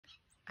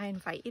I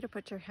invite you to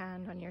put your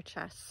hand on your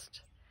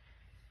chest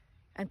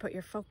and put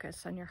your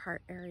focus on your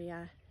heart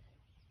area.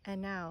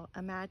 And now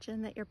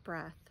imagine that your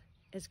breath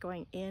is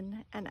going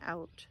in and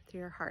out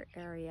through your heart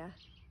area,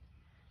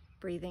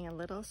 breathing a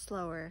little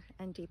slower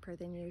and deeper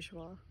than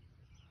usual.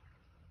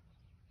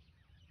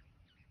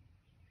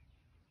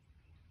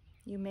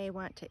 You may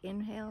want to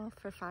inhale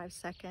for 5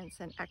 seconds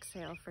and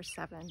exhale for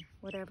 7,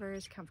 whatever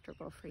is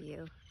comfortable for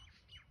you.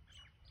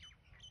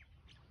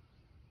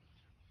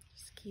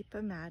 Just keep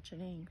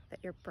imagining that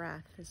your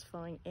breath is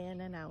flowing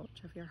in and out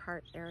of your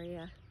heart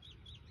area.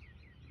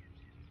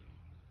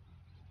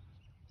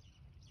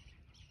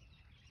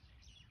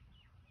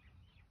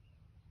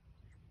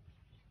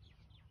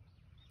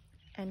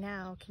 And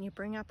now, can you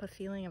bring up a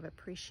feeling of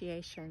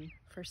appreciation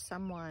for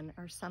someone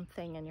or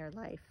something in your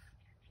life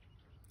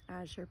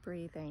as you're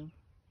breathing?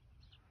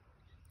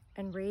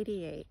 And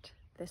radiate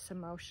this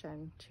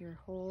emotion to your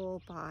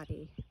whole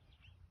body.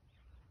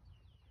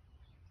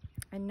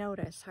 And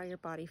notice how your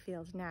body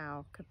feels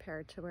now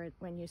compared to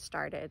when you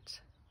started.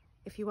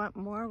 If you want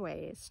more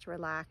ways to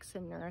relax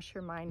and nourish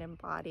your mind and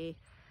body,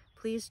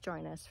 please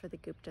join us for the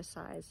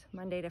Guptacise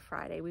Monday to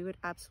Friday. We would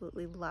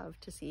absolutely love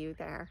to see you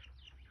there.